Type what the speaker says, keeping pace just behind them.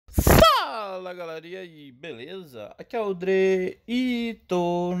Fala galera, e aí, beleza? Aqui é o Dre e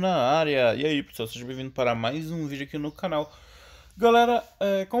tô na área. E aí pessoal, sejam bem-vindos para mais um vídeo aqui no canal. Galera,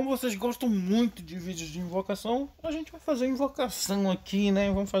 como vocês gostam muito de vídeos de invocação, a gente vai fazer invocação aqui, né?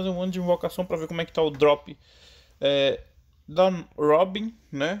 Vamos fazer um monte de invocação para ver como é que tá o drop da Robin,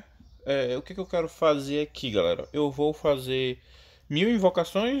 né? O que eu quero fazer aqui, galera? Eu vou fazer 1000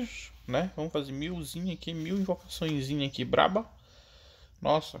 invocações, né? Vamos fazer milzinho aqui, 1000 invocações aqui, braba.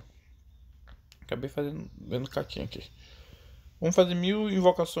 Nossa, acabei vendo caquinha aqui. Vamos fazer 1000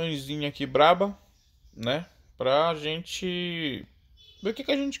 invocações aqui braba, né? Pra gente ver o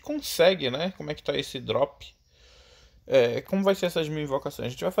que a gente consegue, né? Como é que tá esse drop. Como vai ser essas 1000 invocações? A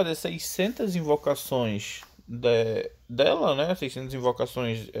gente vai fazer 600 invocações dela, né? 600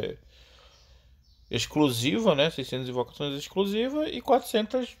 invocações exclusiva, né? 600 invocações exclusiva e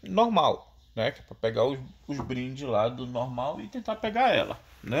 400 normal, né? Que é pra pegar os brindes lá do normal e tentar pegar ela,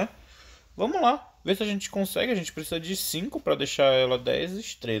 né? Vamos lá, ver se a gente consegue. A gente precisa de 5 para deixar ela 10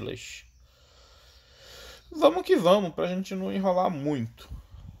 estrelas. Vamos que vamos, pra gente não enrolar muito.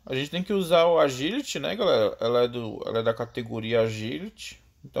 A gente tem que usar o Agility, né, galera? Ela é da categoria Agility.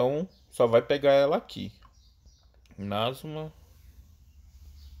 Então, só vai pegar ela aqui. Nasma.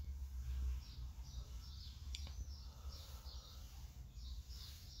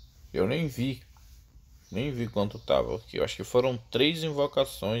 Eu nem vi. Nem vi quanto tava aqui. Eu acho que foram 3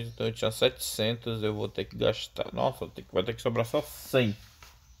 invocações. Então eu tinha 700. Eu vou ter que gastar. Nossa, vai ter que sobrar só 100.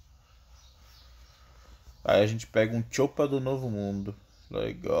 Aí a gente pega um Chopa do Novo Mundo.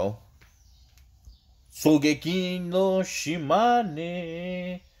 Legal. Sugeki no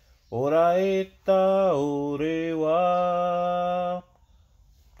Shimane Oraeta Orewa.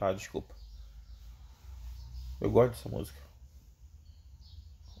 Tá, desculpa. Eu gosto dessa música.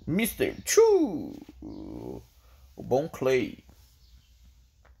 Mr. Chu. O bom Clay.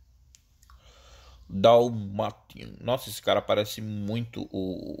 Dalmatian. Nossa, esse cara parece muito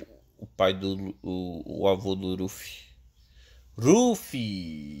o pai do. O avô do Luffy.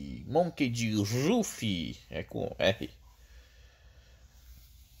 Ruffy! Monkey de Ruffy! É com R.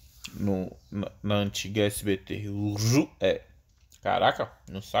 Na antiga SBT. Caraca,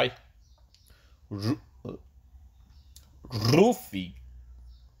 não sai. Ruffy.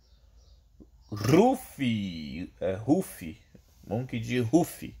 Ruffy. É Ruffy. Monkey de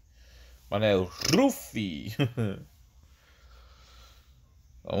Ruffy. Mas é Ruffy.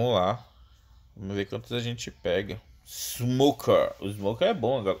 Vamos lá. Vamos ver quantos a gente pega. Smoker. O Smoker é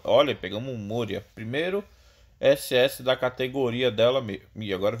bom, galera. Olha, pegamos um Moria. Primeiro SS da categoria dela mesmo.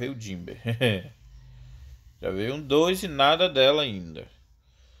 E agora veio o Jimber. Já veio um 2 e nada dela ainda.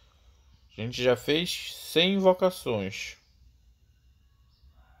 A gente já fez 100 invocações.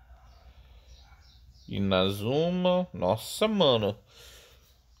 Inazuma. Nossa, mano.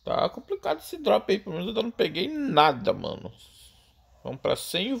 Tá complicado esse drop aí. Pelo menos eu não peguei nada, mano. Vamos pra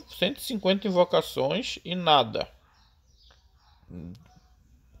 150 invocações e nada.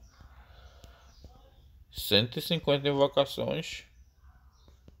 150 invocações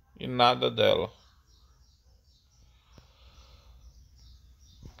e nada dela.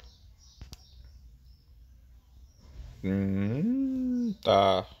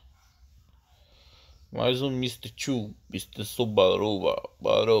 Tá. Mais um Mr. Chu, Mr. Subaru,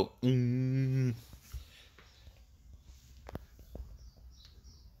 Barou.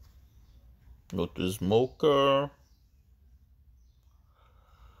 Outro Smoker.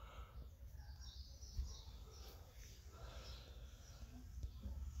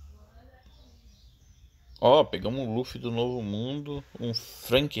 Ó, pegamos um Luffy do Novo Mundo, um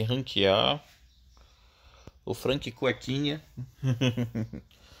Frank ranquear, o Frank Cuequinha,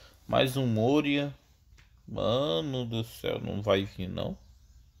 mais um Moria. Mano do céu, não vai vir não.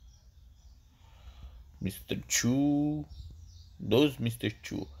 Mr. Chu, dois Mr.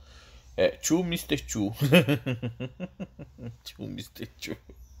 Chu. Chu Mr. Chu. Chu Mr. Chu.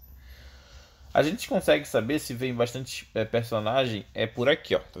 A gente consegue saber se vem bastante personagem por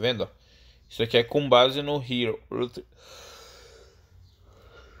aqui, ó, tá vendo? Isso aqui é com base no Hero.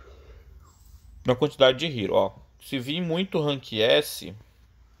 Na quantidade de Hero, ó. Se vir muito Rank S,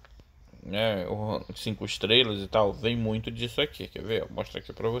 né, 5 estrelas e tal, vem muito disso aqui, quer ver? Vou mostrar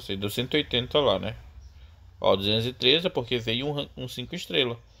aqui pra vocês. Deu 180 lá, né? Ó, 213 é porque veio um 5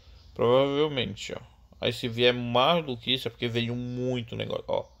 estrelas. Provavelmente, ó. Aí se vier mais do que isso é porque veio muito negócio,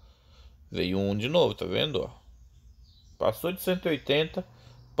 ó. Veio um de novo, tá vendo, ó? Passou de 180,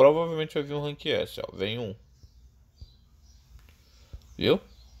 provavelmente vai vir um Rank S, ó. Vem um. Viu?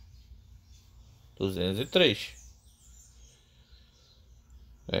 203.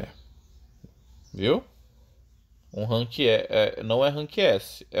 Viu? Um rank não é rank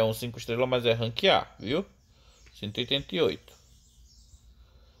S. É um 5 estrelas, mas é rank A, viu? 188.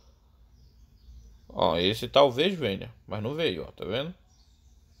 Ó, esse talvez venha, mas não veio, ó, tá vendo?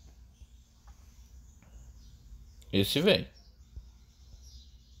 Esse vem.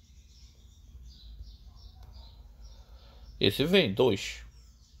 Esse vem, 2.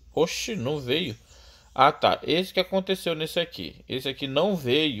 Oxi, não veio. Ah, tá. Esse que aconteceu nesse aqui. Esse aqui não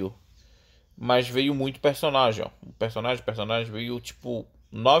veio, mas veio muito personagem, ó. Personagem, veio tipo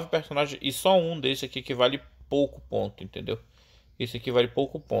 9 personagens e só um desse aqui que vale pouco ponto, entendeu? Esse aqui vale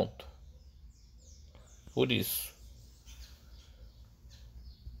pouco ponto. Por isso.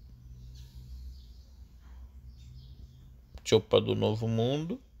 Chopa do Novo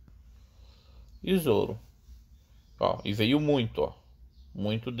Mundo e Zoro. Ó, e veio muito, ó.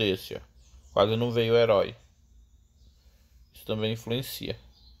 Muito desse, ó. Quase não veio herói. Isso também influencia.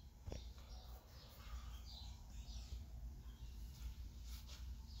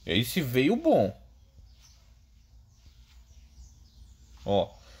 Esse veio bom.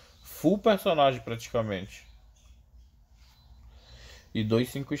 Ó, full personagem praticamente. E 2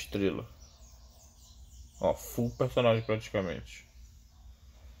 5 estrelas. Ó, full personagem praticamente.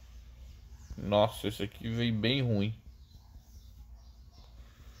 Nossa, esse aqui veio bem ruim.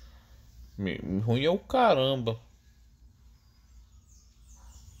 Ruim é o caramba.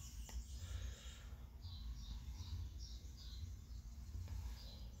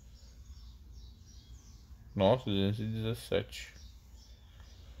 Nossa, 217.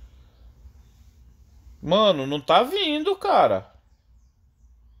 Mano, não tá vindo, cara.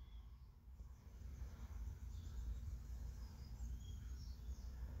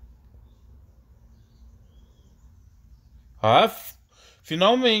 Ah,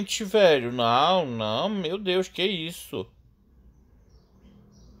 finalmente, velho. Não, não, meu Deus, que isso?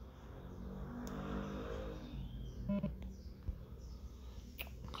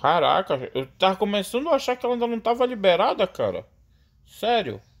 Caraca, eu tava começando a achar que ela ainda não tava liberada, cara.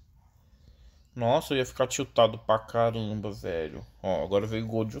 Sério. Nossa, eu ia ficar tiltado pra caramba, velho. Ó, agora veio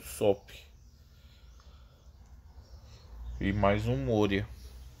Gold Usopp. E mais um Moria.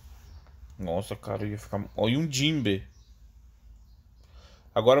 Nossa, cara, eu ia ficar. Ó, e um Jimbe.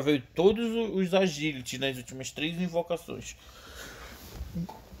 Agora veio todos os Agility nas últimas 3 invocações.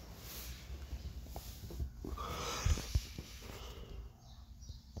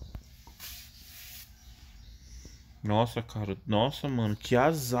 Nossa, cara. Nossa, mano. Que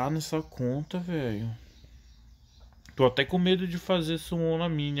azar nessa conta, velho. Tô até com medo de fazer summon na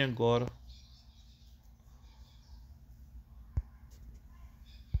minha agora.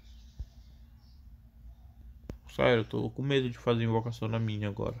 Sério, eu tô com medo de fazer invocação na minha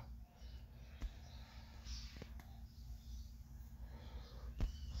agora.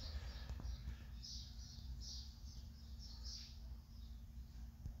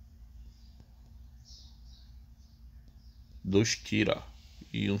 Dois Kira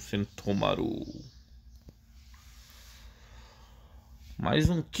e um Sentomaru. Mais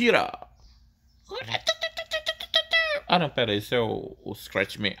um Kira. Ah, não, pera, esse é o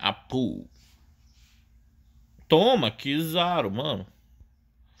Scratchman Apu. Toma, Kizaru, mano.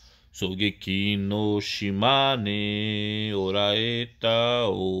 Sogeki no Shimane Oraeta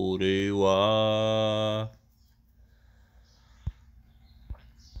Orewa.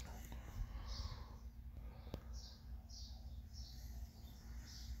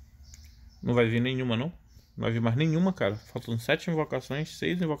 Não vai vir nenhuma, não? Não vai vir mais nenhuma, cara. Faltam 7 invocações,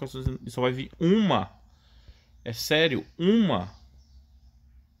 6 invocações e só vai vir uma. É sério, uma.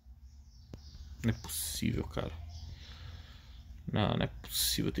 Não é possível, cara. Não, não é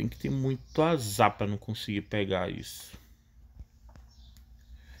possível. Tem que ter muito azar pra não conseguir pegar isso.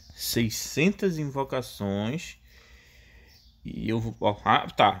 600 invocações. E eu vou... Ó, ah,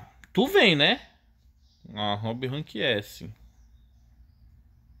 tá. Tu vem, né? Ah, Hobby Rank S.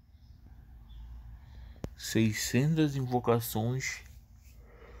 600 invocações.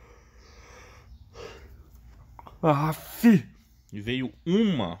 Aff. E veio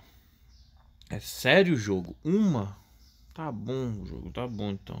uma. É sério o jogo? Uma? Tá bom o jogo, tá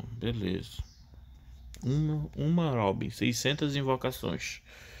bom então. Beleza. Uma Robin. 600 invocações.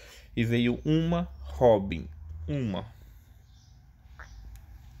 E veio uma Robin. Uma.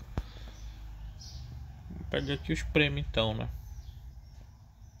 Vou pegar aqui os prêmios então, né?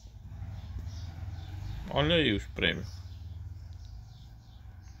 Olha aí os prêmios.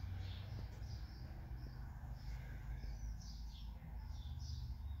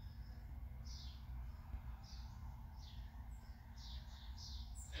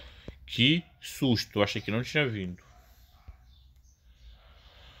 Que susto, achei que não tinha vindo.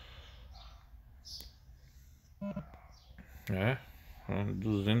 É,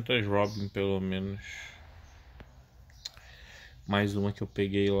 200 Robin pelo menos. Mais uma que eu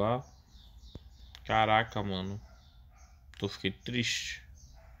peguei lá. Caraca, mano. Fiquei triste.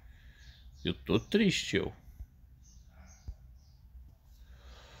 Eu tô triste, eu.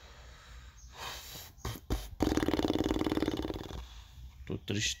 Tô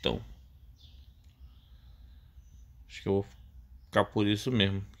tristão. Acho que eu vou ficar por isso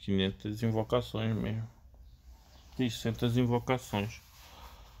mesmo. 500 invocações mesmo. 600 invocações.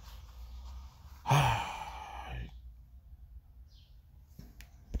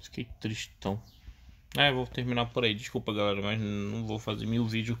 Fiquei tristão. Vou terminar por aí. Desculpa, galera, mas não vou fazer 1000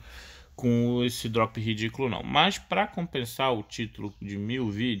 vídeos com esse drop ridículo, não. Mas para compensar o título de 1000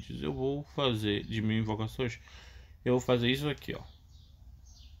 vídeos, eu vou fazer de 1000 invocações. Eu vou fazer isso aqui, ó.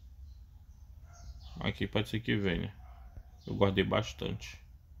 Aqui pode ser que venha. Eu guardei bastante.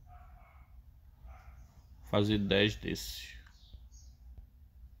 Fazer 10 desse.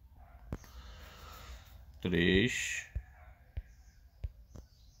 3,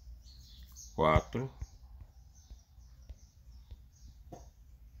 4,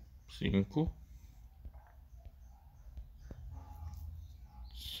 5,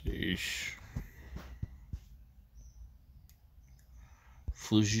 6.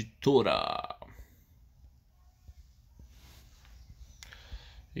 Fugitora.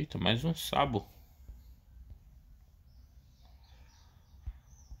 Eita, mais um sabo.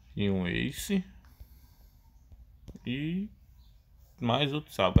 E um ace. E mais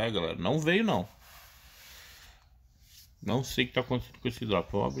outro sabo. Galera, não veio não. Não sei o que tá acontecendo com esse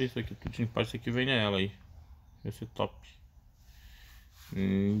drop. Vou abrir isso aqui tudinho. Parece que vem nela aí. Esse top.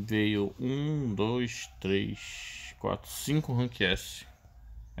 Veio 1, 2, 3, 4, 5 rank S.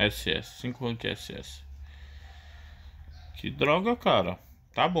 SS. 5 rank SS. Que droga, cara.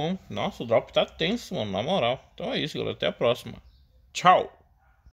 Tá bom. Nossa, o drop tá tenso, mano. Na moral. Então é isso, galera. Até a próxima. Tchau.